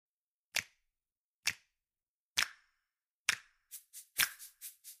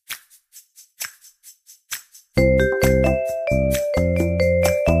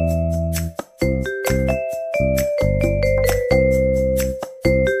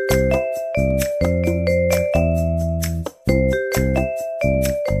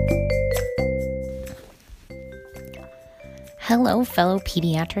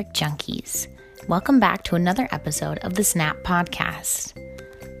pediatric junkies. Welcome back to another episode of the SNAP podcast.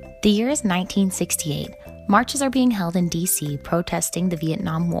 The year is 1968. Marches are being held in D.C. protesting the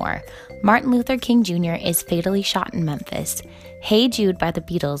Vietnam War. Martin Luther King Jr. is fatally shot in Memphis. Hey Jude by the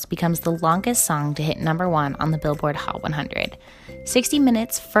Beatles becomes the longest song to hit number 1 on the Billboard Hot 100. 60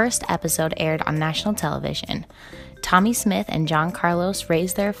 Minutes' first episode aired on national television. Tommy Smith and John Carlos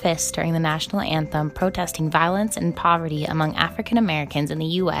raised their fists during the national anthem, protesting violence and poverty among African Americans in the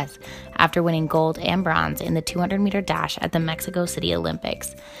U.S. after winning gold and bronze in the 200-meter dash at the Mexico City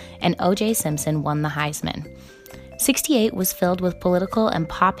Olympics. And O.J. Simpson won the Heisman. 68 was filled with political and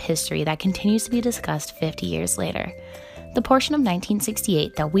pop history that continues to be discussed 50 years later. The portion of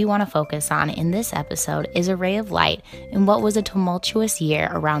 1968 that we want to focus on in this episode is a ray of light in what was a tumultuous year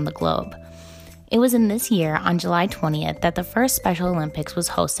around the globe. It was in this year, on July 20th, that the first Special Olympics was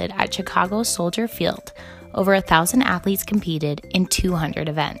hosted at Chicago's Soldier Field. Over 1,000 athletes competed in 200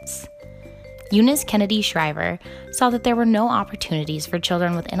 events. Eunice Kennedy Shriver saw that there were no opportunities for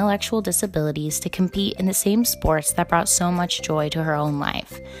children with intellectual disabilities to compete in the same sports that brought so much joy to her own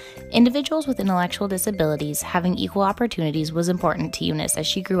life. Individuals with intellectual disabilities having equal opportunities was important to Eunice as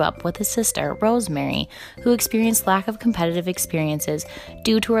she grew up with a sister, Rosemary, who experienced lack of competitive experiences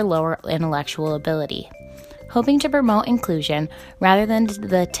due to her lower intellectual ability. Hoping to promote inclusion rather than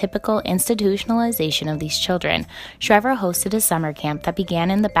the typical institutionalization of these children, Shriver hosted a summer camp that began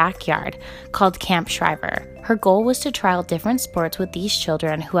in the backyard called Camp Shriver. Her goal was to trial different sports with these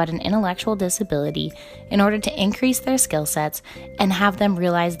children who had an intellectual disability in order to increase their skill sets and have them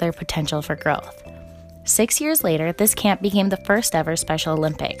realize their potential for growth. 6 years later, this camp became the first ever Special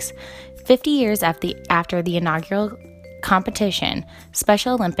Olympics. 50 years after the inaugural competition,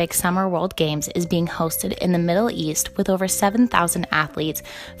 Special Olympics Summer World Games is being hosted in the Middle East with over 7,000 athletes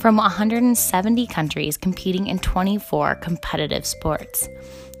from 170 countries competing in 24 competitive sports.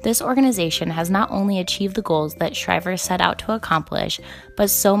 This organization has not only achieved the goals that Shriver set out to accomplish, but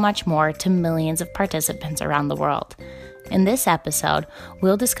so much more to millions of participants around the world. In this episode,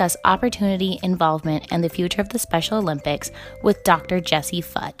 we'll discuss opportunity, involvement, and the future of the Special Olympics with Dr. Jessie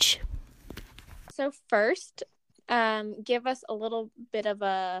Futch. So first, give us a little bit of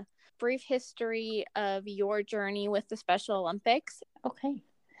a brief history of your journey with the Special Olympics. Okay.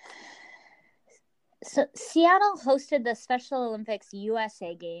 So Seattle hosted the Special Olympics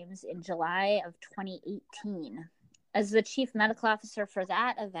USA Games in July of 2018. As the chief medical officer for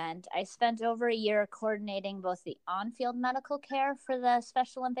that event, I spent over a year coordinating both the on-field medical care for the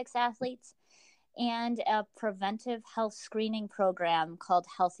Special Olympics athletes and a preventive health screening program called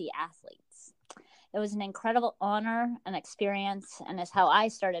Healthy Athletes. It was an incredible honor and experience, and is how I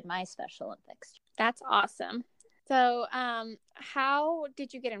started my Special Olympics. That's awesome. So, how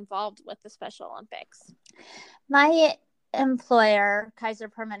did you get involved with the Special Olympics? My employer, Kaiser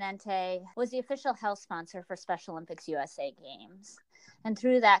Permanente, was the official health sponsor for Special Olympics USA Games. And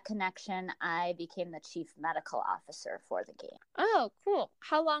through that connection, I became the chief medical officer for the game. Oh, cool.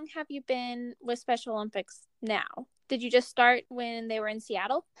 How long have you been with Special Olympics now? Did you just start when they were in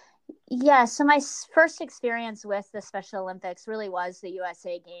Seattle? Yeah, so my first experience with the Special Olympics really was the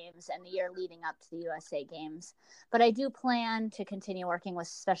USA Games and the year leading up to the USA Games. But I do plan to continue working with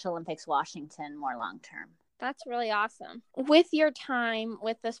Special Olympics Washington more long term. That's really awesome. With your time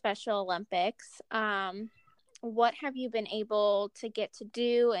with the Special Olympics, what have you been able to get to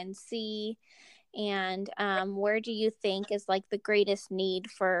do and see? And where do you think is like the greatest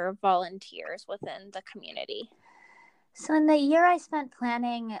need for volunteers within the community? So in the year I spent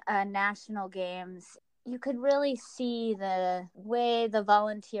planning national games, you could really see the way the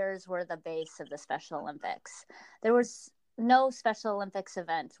volunteers were the base of the Special Olympics. There was no Special Olympics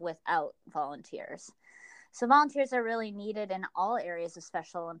event without volunteers. So volunteers are really needed in all areas of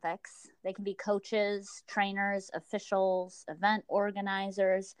Special Olympics. They can be coaches, trainers, officials, event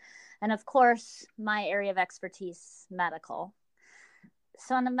organizers, and of course, my area of expertise, medical.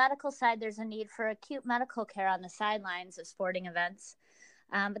 So on the medical side, there's a need for acute medical care on the sidelines of sporting events.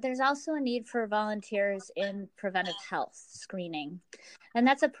 But there's also a need for volunteers in preventive health screening. And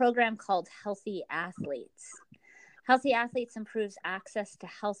that's a program called Healthy Athletes. Healthy Athletes improves access to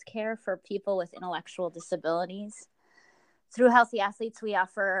health care for people with intellectual disabilities. Through Healthy Athletes, we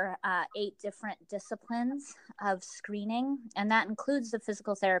offer 8 different disciplines of screening, and that includes the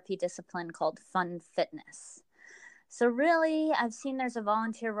physical therapy discipline called Fun Fitness. So really, I've seen there's a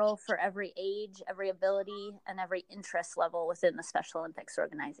volunteer role for every age, every ability, and every interest level within the Special Olympics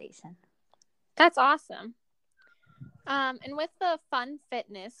organization. That's awesome. And with the Fun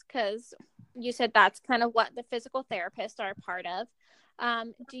Fitness, because you said that's kind of what the physical therapists are a part of,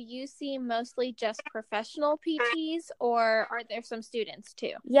 Do you see mostly just professional PTs, or are there some students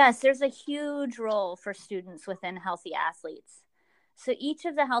too? Yes, there's a huge role for students within Healthy Athletes. So each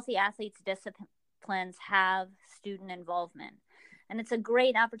of the Healthy Athletes disciplines have student involvement. And it's a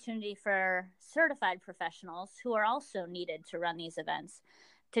great opportunity for certified professionals who are also needed to run these events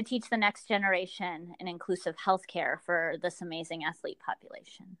to teach the next generation an inclusive healthcare for this amazing athlete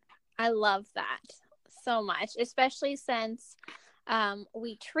population. I love that so much, especially since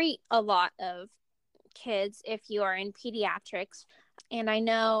we treat a lot of kids if you are in pediatrics. And I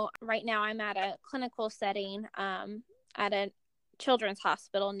know right now I'm at a clinical setting at a children's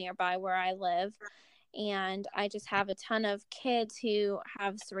hospital nearby where I live. And I just have a ton of kids who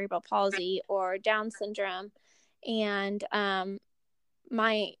have cerebral palsy or Down syndrome. And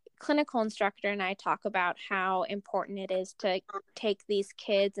my clinical instructor and I talk about how important it is to take these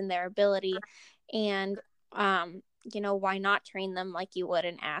kids and their ability and, why not train them like you would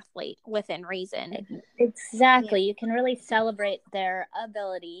an athlete within reason? Exactly. Yeah. You can really celebrate their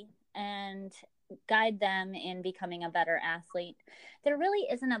ability and guide them in becoming a better athlete. There really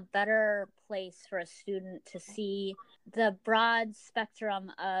isn't a better place for a student to see the broad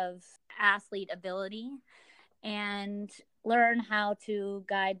spectrum of athlete ability and learn how to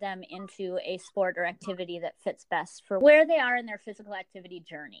guide them into a sport or activity that fits best for where they are in their physical activity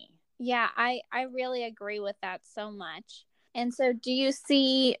journey. Yeah, I really agree with that so much. And so do you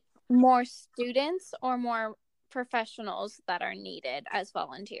see more students or more professionals that are needed as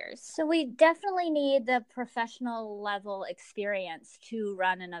volunteers? So we definitely need the professional level experience to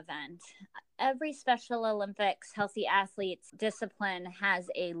run an event. Every Special Olympics Healthy Athletes discipline has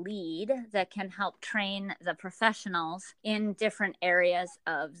a lead that can help train the professionals in different areas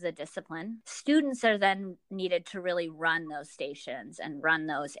of the discipline. Students are then needed to really run those stations and run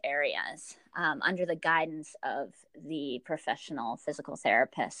those areas under the guidance of the professional physical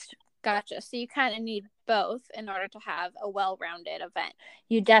therapist. Gotcha. So you kind of need both in order to have a well-rounded event.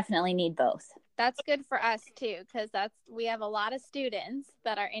 You definitely need both. That's good for us too, because we have a lot of students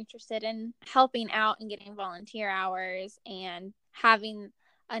that are interested in helping out and getting volunteer hours and having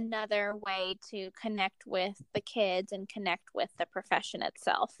another way to connect with the kids and connect with the profession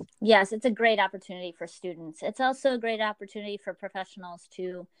itself. Yes, it's a great opportunity for students. It's also a great opportunity for professionals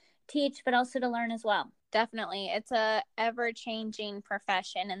to teach, but also to learn as well. Definitely. It's a ever-changing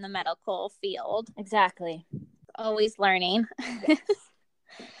profession in the medical field. Exactly. Always learning. Yes.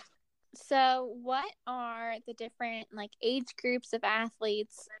 So what are the different age groups of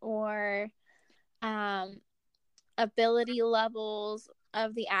athletes or ability levels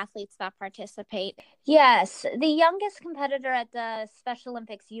of the athletes that participate? Yes. The youngest competitor at the Special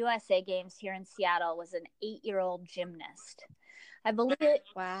Olympics USA Games here in Seattle was an 8-year-old gymnast.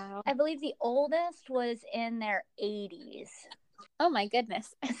 Wow. I believe the oldest was in their 80s. Oh my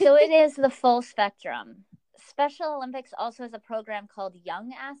goodness. So it is the full spectrum. Special Olympics also has a program called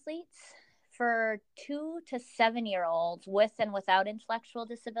Young Athletes for 2 to 7-year-olds with and without intellectual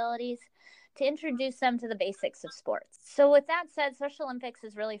disabilities to introduce them to the basics of sports. So with that said, Special Olympics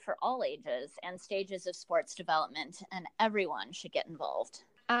is really for all ages and stages of sports development, and everyone should get involved.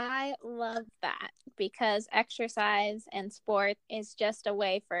 I love that because exercise and sport is just a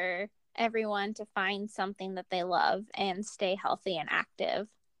way for everyone to find something that they love and stay healthy and active.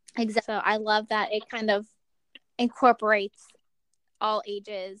 Exactly. So I love that it kind of incorporates all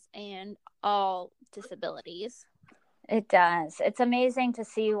ages and all disabilities. It does. It's amazing to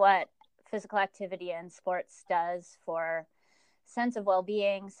see what physical activity and sports does for sense of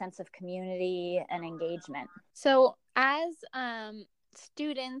well-being, sense of community, and engagement. So as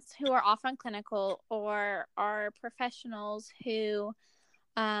students who are often clinical or are professionals who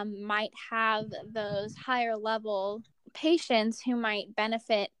might have those higher level patients who might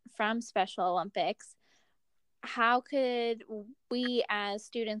benefit from Special Olympics, how could we as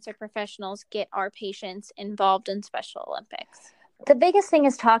students or professionals get our patients involved in Special Olympics? The biggest thing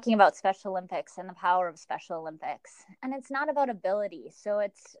is talking about Special Olympics and the power of Special Olympics. And it's not about ability. So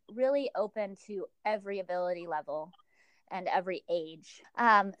it's really open to every ability level and every age.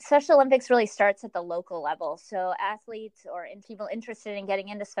 Special Olympics really starts at the local level. So athletes or people interested in getting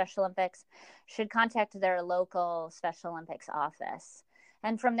into Special Olympics should contact their local Special Olympics office.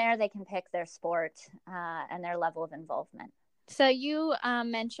 And from there, they can pick their sport and their level of involvement. So you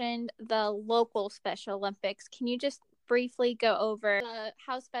mentioned the local Special Olympics. Can you just briefly go over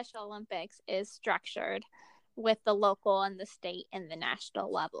how Special Olympics is structured with the local and the state and the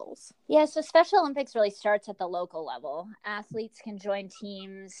national levels? Yeah, so Special Olympics really starts at the local level. Athletes can join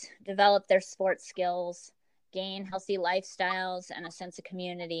teams, develop their sports skills, gain healthy lifestyles and a sense of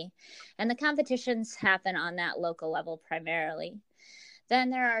community. And the competitions happen on that local level primarily. Then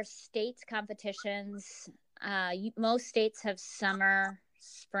there are state competitions. Most states have summer,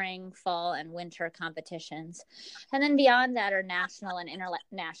 spring, fall, and winter competitions. And then beyond that are national and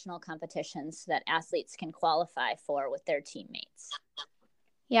international competitions that athletes can qualify for with their teammates.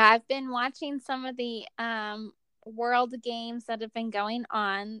 Yeah, I've been watching some of the World Games that have been going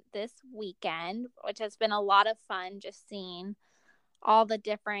on this weekend, which has been a lot of fun, just seeing all the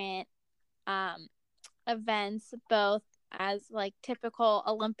different events, both as like typical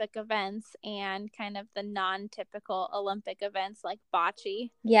Olympic events and kind of the non-typical Olympic events like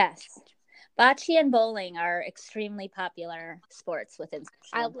bocce. Yes. Bocce and bowling are extremely popular sports within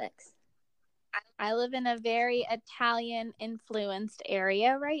Special Olympics. I live in a very Italian influenced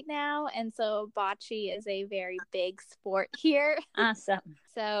area right now, and so bocce is a very big sport here. Awesome.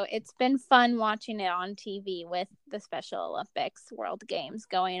 So it's been fun watching it on TV with the Special Olympics World Games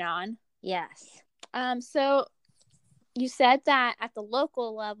going on. Yes. So you said that at the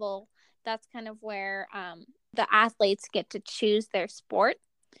local level, that's kind of where the athletes get to choose their sport.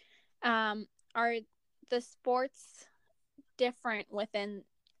 Are the sports different within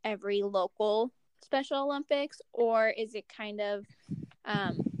every local Special Olympics, or is it kind of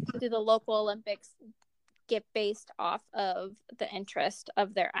do the local Olympics get based off of the interest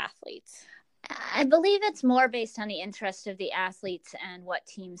of their athletes? I believe it's more based on the interest of the athletes and what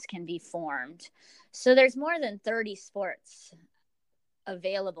teams can be formed. So there's more than 30 sports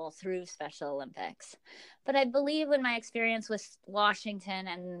available through Special Olympics. But I believe in my experience with Washington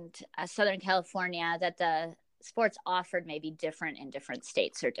and Southern California that the sports offered may be different in different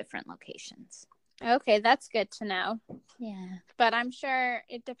states or different locations. Okay, that's good to know. Yeah. But I'm sure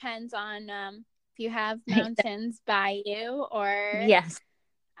it depends on if you have mountains by you or yes,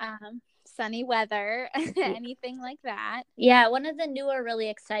 sunny weather, anything like that. Yeah, one of the newer really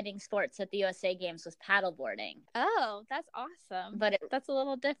exciting sports at the USA Games was paddleboarding. Oh, that's awesome. But that's a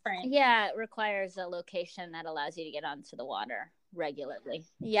little different. Yeah, it requires a location that allows you to get onto the water regularly.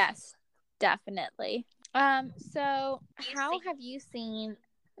 Yes, definitely. So how have you seen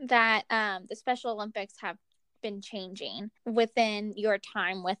that the Special Olympics have been changing within your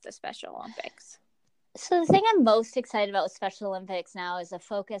time with the Special Olympics? So the thing I'm most excited about with Special Olympics now is a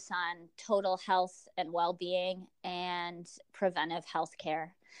focus on total health and well-being and preventive health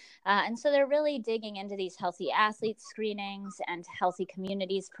care. And so they're really digging into these healthy athlete screenings and healthy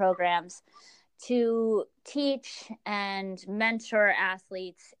communities programs to teach and mentor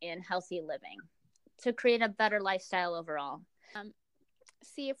athletes in healthy living to create a better lifestyle overall.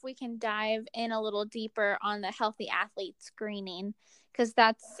 See if we can dive in a little deeper on the healthy athlete screening, because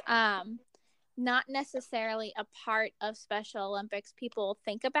that's not necessarily a part of Special Olympics people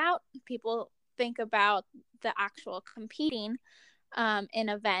think about. People think about the actual competing in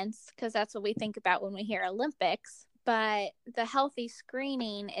events, because that's what we think about when we hear Olympics. But the healthy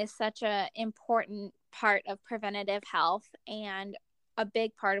screening is such an important part of preventative health and a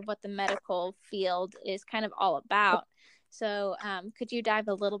big part of what the medical field is kind of all about. So could you dive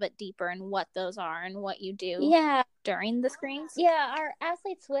a little bit deeper in what those are and what you do during the screens? Yeah, our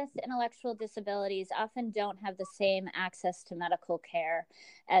athletes with intellectual disabilities often don't have the same access to medical care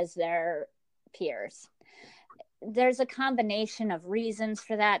as their peers. There's a combination of reasons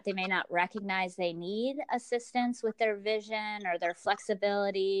for that. They may not recognize they need assistance with their vision or their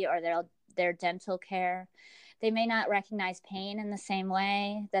flexibility or their dental care. They may not recognize pain in the same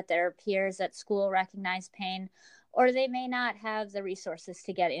way that their peers at school recognize pain, or they may not have the resources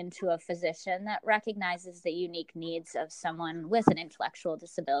to get into a physician that recognizes the unique needs of someone with an intellectual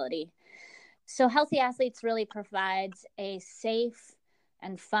disability. So Healthy Athletes really provides a safe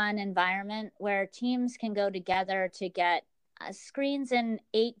and fun environment where teams can go together to get screens in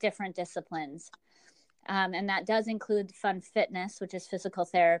 8 different disciplines. And that does include fun fitness, which is physical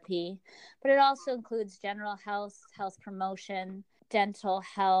therapy, but it also includes general health, health promotion, dental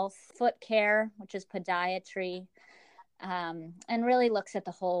health, foot care, which is podiatry, and really looks at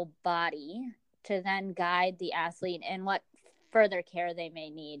the whole body to then guide the athlete in what further care they may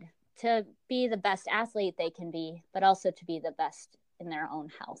need to be the best athlete they can be, but also to be the best in their own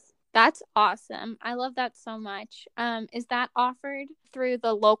health. That's awesome. I love that so much. Is that offered through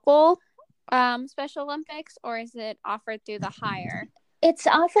the local Special Olympics, or is it offered through the higher? It's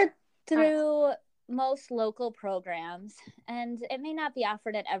offered through most local programs, and it may not be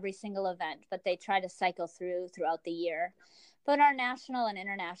offered at every single event, but they try to cycle throughout the year. But our national and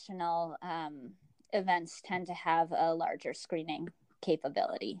international events tend to have a larger screening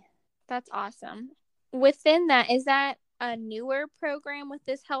capability. That's awesome. Within that, is that a newer program with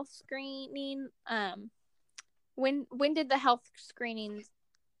this health screening? When did the health screening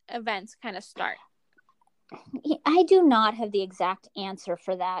events kind of start? I do not have the exact answer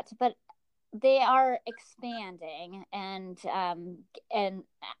for that, but they are expanding and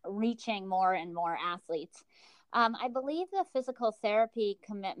reaching more and more athletes. I believe the physical therapy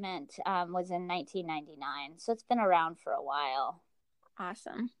commitment was in 1999, so it's been around for a while.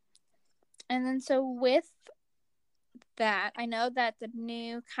 Awesome. And then so with that, I know that the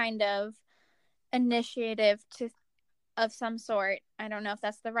new kind of initiative of some sort, I don't know if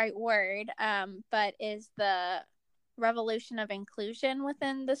that's the right word, but is the revolution of inclusion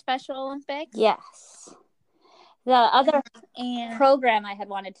within the Special Olympics. Yes. The other program I had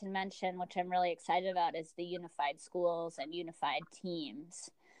wanted to mention, which I'm really excited about, is the unified schools and unified teams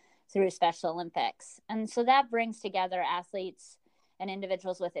through Special Olympics. And so that brings together athletes and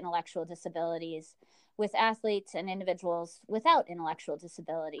individuals with intellectual disabilities with athletes and individuals without intellectual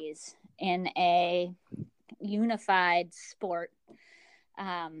disabilities in a unified sport.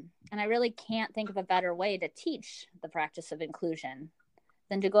 And I really can't think of a better way to teach the practice of inclusion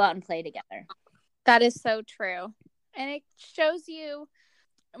than to go out and play together. That is so true. And it shows you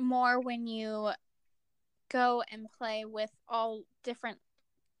more when you go and play with all different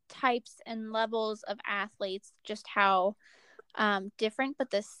types and levels of athletes, just how different but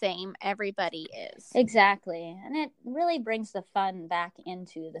the same everybody is. Exactly. And it really brings the fun back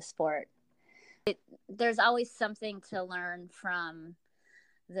into the sport. There's always something to learn from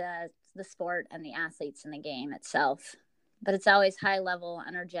the sport and the athletes in the game itself. But it's always high level,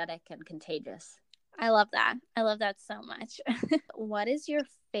 energetic, and contagious. I love that. I love that so much. What is your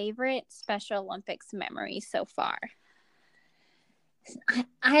favorite Special Olympics memory so far?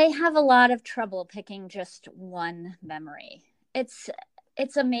 I have a lot of trouble picking just one memory.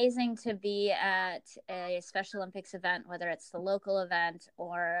 It's amazing to be at a Special Olympics event, whether it's the local event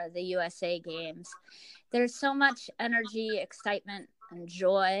or the USA Games. There's so much energy, excitement, and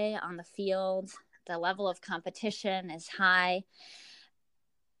joy on the field. The level of competition is high.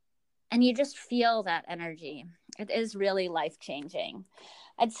 And you just feel that energy. It is really life-changing.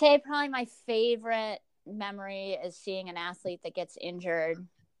 I'd say probably my favorite memory is seeing an athlete that gets injured,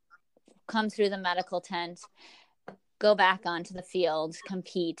 come through the medical tent, go back onto the field,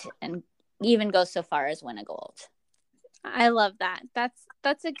 compete, and even go so far as win a gold. I love that.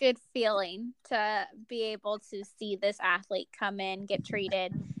 That's a good feeling to be able to see this athlete come in, get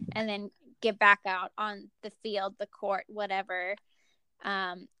treated, and then get back out on the field, the court, whatever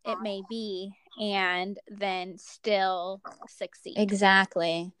it may be, and then still succeed.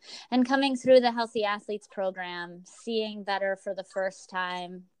 Exactly. And coming through the Healthy Athletes program, seeing better for the first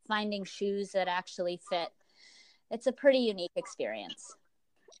time, finding shoes that actually fit. It's a pretty unique experience.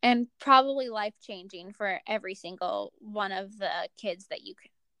 And probably life-changing for every single one of the kids that you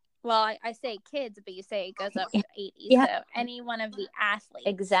can. Well, I say kids, but you say it goes up to 80. Yeah. So any one of the athletes.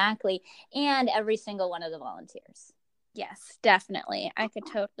 Exactly. And every single one of the volunteers. Yes, definitely. I could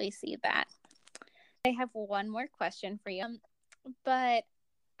totally see that. I have one more question for you. But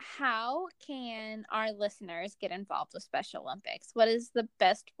how can our listeners get involved with Special Olympics? What is the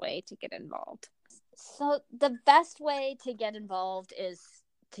best way to get involved? So the best way to get involved is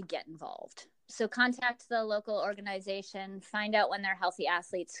to get involved. So contact the local organization, find out when their Healthy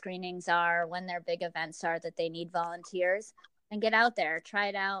Athlete screenings are, when their big events are that they need volunteers, and get out there, try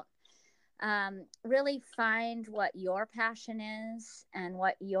it out. Really find what your passion is and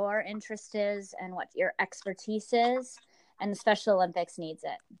what your interest is and what your expertise is, and the Special Olympics needs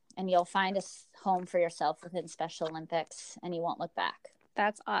it. And you'll find a home for yourself within Special Olympics, and you won't look back.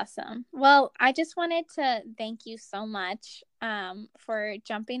 That's awesome. Well, I just wanted to thank you so much for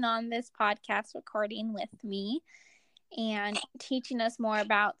jumping on this podcast recording with me and teaching us more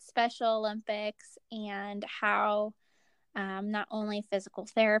about Special Olympics and how not only physical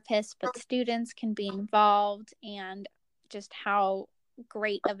therapists but students can be involved, and just how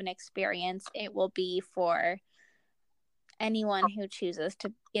great of an experience it will be for anyone who chooses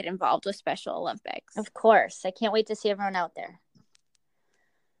to get involved with Special Olympics. Of course. I can't wait to see everyone out there.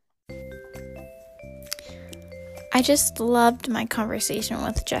 I just loved my conversation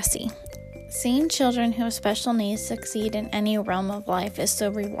with Jessie. Seeing children who have special needs succeed in any realm of life is so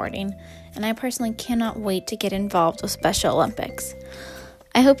rewarding, and I personally cannot wait to get involved with Special Olympics.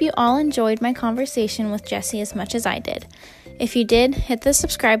 I hope you all enjoyed my conversation with Jessie as much as I did. If you did, hit the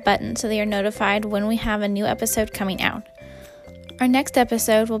subscribe button so that you're notified when we have a new episode coming out. Our next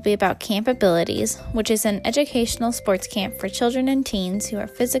episode will be about Camp Abilities, which is an educational sports camp for children and teens who are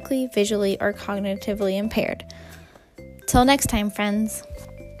physically, visually, or cognitively impaired. Till next time, friends.